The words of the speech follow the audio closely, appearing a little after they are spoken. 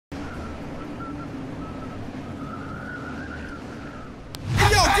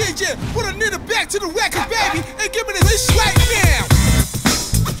DJ, put a nigga back to the record, baby, and give me this right now.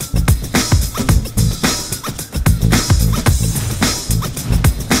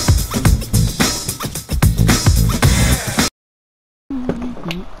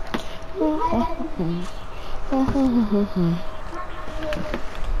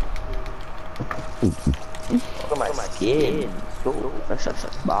 Look at my skin. Ooh, that's such a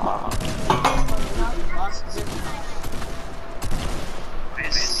bomb.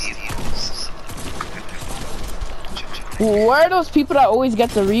 Where are those people that always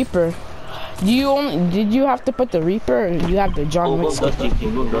get the Reaper? Did you have to put the Reaper, or you have the John Wick skin?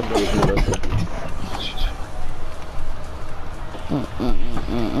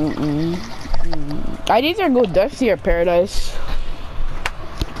 I'd either go Dusty or Paradise.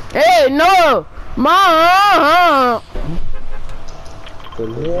 Hey, no! Mom!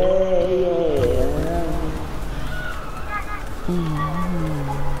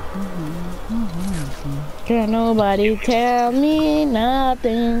 Can nobody tell me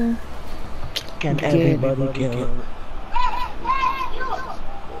nothing? Can everybody get?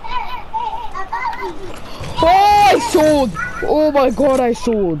 Oh, I sold! Oh my god, I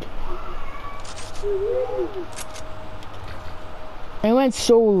sold! I went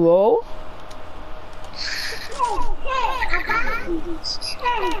so low.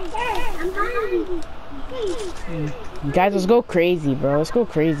 Guys, let's go crazy, bro. Let's go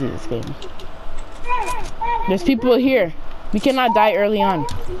crazy this game. There's people here. We cannot die early on.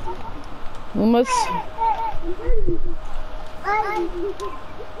 We must.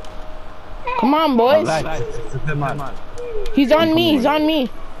 Come on, boys. He's on me. He's on me.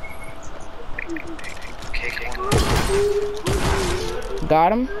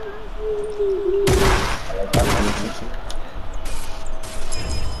 Got him.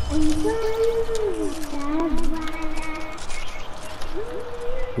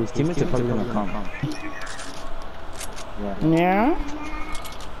 His teammates are probably gonna come. Yeah.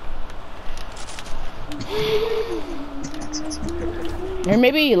 Or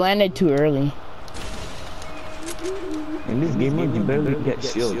maybe he landed too early. In this game mode, you barely get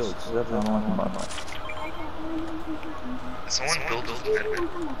shields. So that's what I'm about. Someone build those better.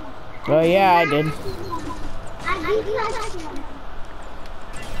 Oh yeah, I did.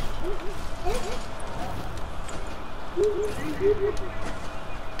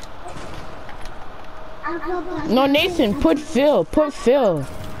 No, Nathan, put Phil. Put Phil.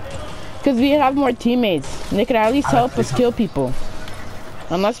 Because we have more teammates. They could at least help us kill people.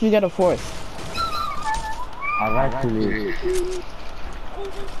 Unless we get a fourth. Alright, please.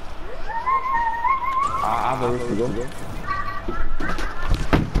 I have a risk to go.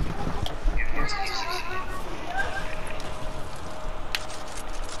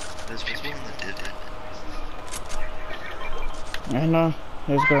 There's people in the divot. I know.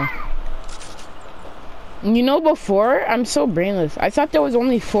 Let's go. You know, before, I'm so brainless. I thought there was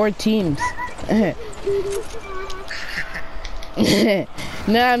only 4 teams.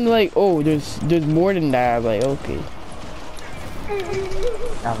 Now I'm like, oh, there's more than that. I'm like, okay.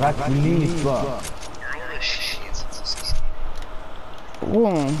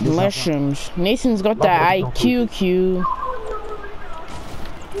 Oh, mushrooms. Nathan's got that IQQ.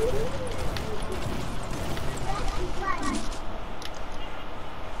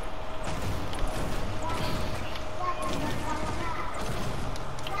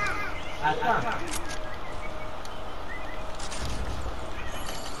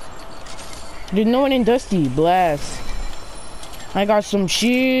 There's no one in Dusty. Blast. I got some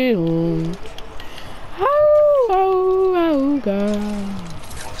shield. Oh, God.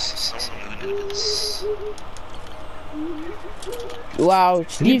 Wow,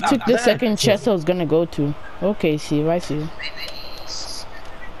 Steve took the second chest I was gonna go to. Okay, Steve, I see.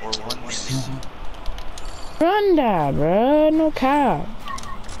 Run that, bro. No cap.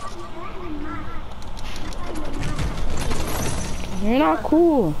 You're not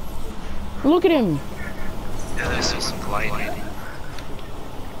cool. Look at him. Yeah, there's still some gliding.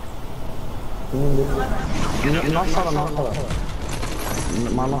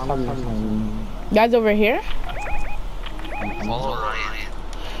 Guys over here? Follow Ryan.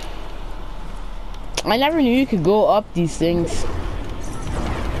 I never knew you could go up these things.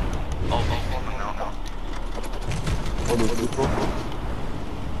 Oh,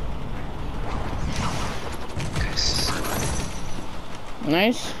 no.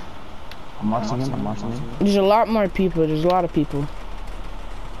 Nice. I'm watching him. There's a lot more people. There's a lot of people.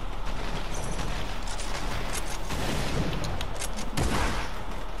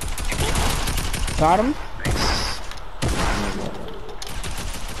 Got him.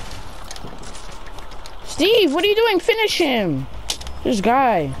 Steve, what are you doing? Finish him. This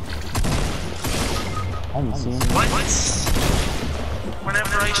guy. I don't see him. What?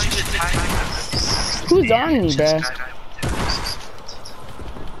 Whenever I shoot attack. Who's on me, bruh?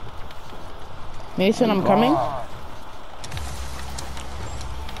 Mason, I'm coming.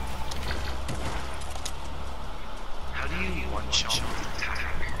 How do you one-shot attack?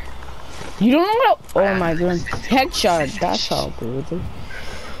 You don't know what? Oh my goodness. Headshot. That's how good. Do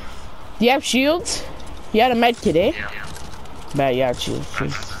you have shields? You had a med kit, eh? Yeah. Bad, yeah, shields.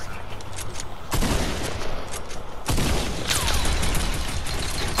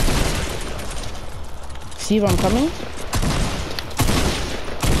 Steve, I'm coming.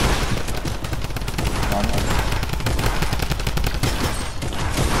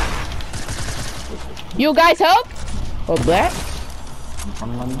 You guys help? Oh, black?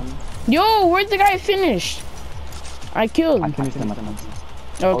 Yo, where's the guy finished? I killed. I finished him.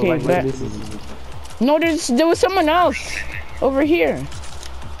 Okay, bet. No, there was someone else over here.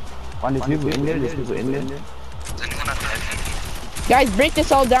 One, there's people in there. There's people in there. Guys, break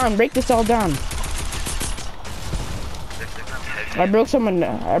this all down. Break this all down. I broke someone.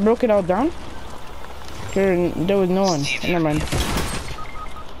 I broke it all down. There was no one. Never mind.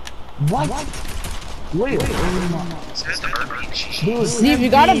 What? Wait. Steve, you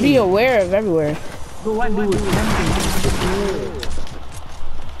gotta be aware of everywhere.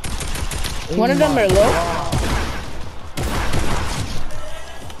 One of them are low.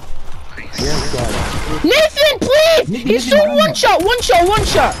 Yes, God. Nathan, please! He's so one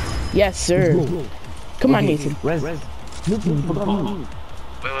shot. Yes, sir. Come on, Nathan. Res. Nathan, forgot me.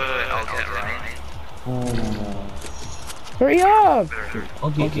 Wait, I'll get Ryan. Hurry up.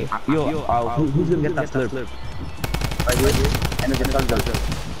 Okay. Yo, who's gonna get that slurp? Right here. And then get that slurp.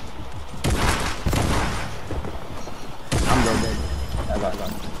 I'm dead. I got it.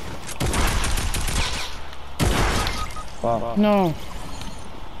 Wow. No.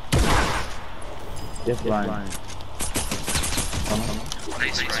 Yes, Ryan.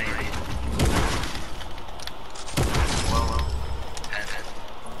 Nice, Ryan. 10,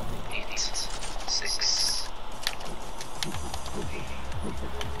 8, 6.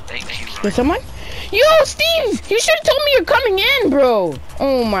 Thank you. There's someone? Yo, Steve! You should have told me you're coming in, bro.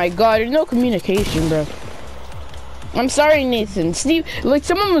 Oh my God, there's no communication, bro. I'm sorry, Nathan. Steve, like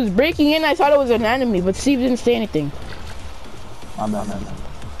someone was breaking in. I thought it was an enemy, but Steve didn't say anything. I'm not.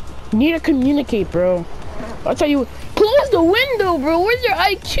 You need to communicate, bro. I'll tell you. Close the window, bro. Where's your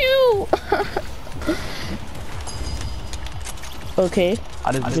IQ? Okay.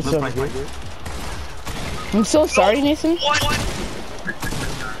 I just look right here. I'm so sorry, Nathan. What?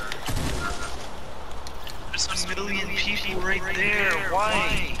 There's a million people right there.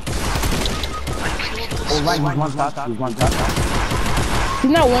 Why? I killed this Oh, right, he's one tap.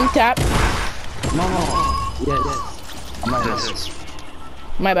 He's not one tap. No. Yes. I'm not here.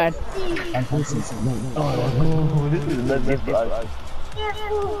 My bad. This is legit, bro.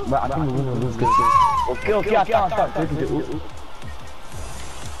 But I think we're gonna lose this. Okay, I can't.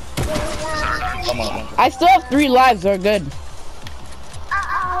 Come on. I still have 3 lives. They're good.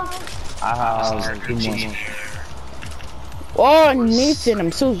 I have 2 more. Oh, Nathan,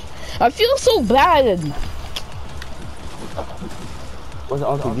 I feel so bad. What's the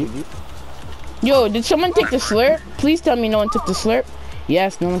RPG? Yo, did someone take the slurp? Please tell me no one took the slurp.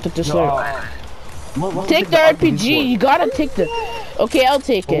 Yes, no one took the slurp. Take the RPG. You gotta take the. Okay, I'll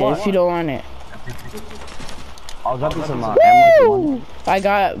take it if you don't want it. I'll drop you some ammo. I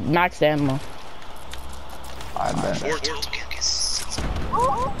got max ammo. I bet.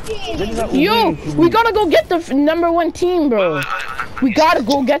 Yo, we gotta go get the #1 team, bro. We gotta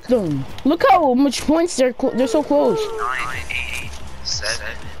go get them. Look how much points they're so close. 9, 8,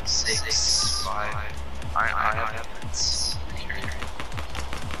 7, 6, 5. I have this.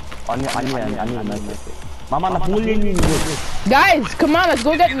 Mama, napulin yun. Guys, come on, let's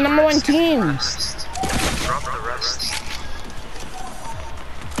go get the #1 team. Drop the rest.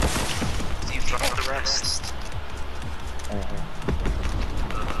 Steve, drop the rest.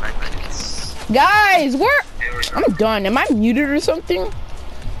 Guys, I'm done. Am I muted or something?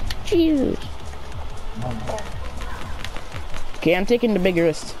 Jesus. Okay, I'm taking the big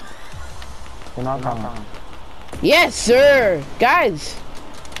risk. Yes, sir. Guys,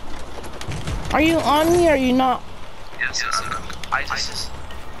 are you on me or are you not? Yes, I just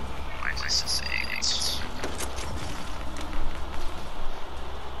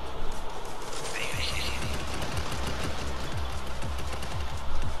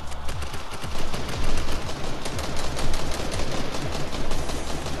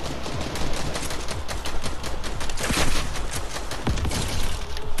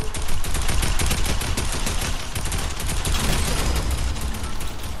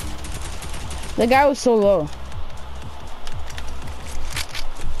The guy was so low.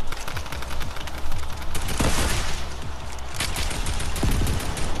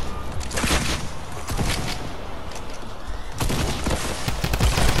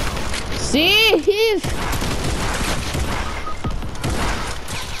 See, he's.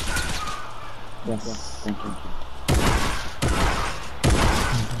 Yes, thank you.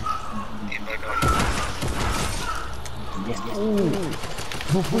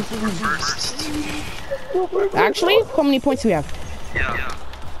 Actually, how many points do we have? Yeah.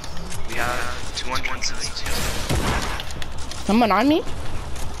 We have 262. Someone on me?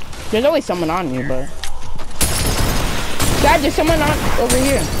 There's always someone on me, but. Dad, there's someone on over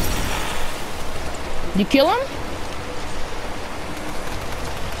here. You kill him?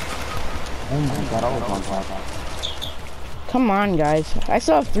 Oh my god, I was on top. Come on, guys. I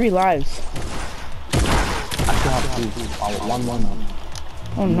still have 3 lives. I still have 2. One.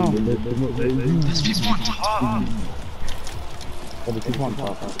 Oh no. There's people on top. Oh, there's people on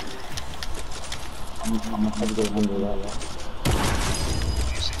top. I'm gonna have to go under that.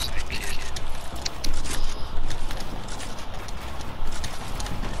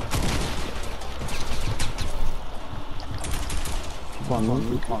 Keep on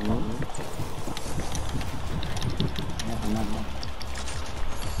moving. No.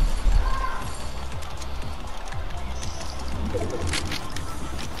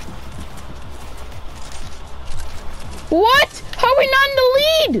 What? How are we not in the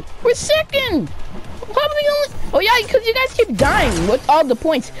lead? We're second. How are we only? Oh yeah, because you guys keep dying with all the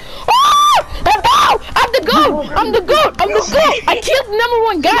points. Oh! Let's go! I'm the goat! I'm the goat! I'm the goat! I killed the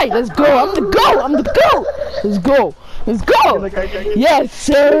 #1 guy. Let's go! I'm the goat! I'm the goat! Let's go! Let's go! Yes,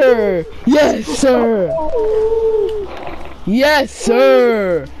 sir! Yes, sir! Yes,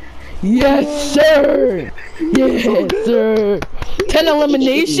 sir! Yes, sir! Yes, sir! 10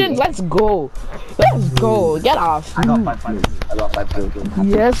 eliminations? Let's go! Let's go! Get off! I got 5 kills.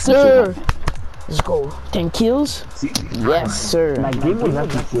 Yes, sir! Let's go! 10 kills? Yes, sir! That game was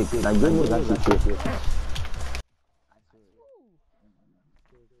actually sick. Yes, sir! Let's go. Okay.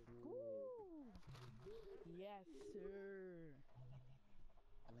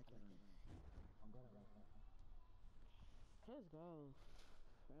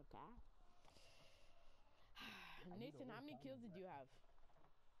 Nathan, how many kills did you have?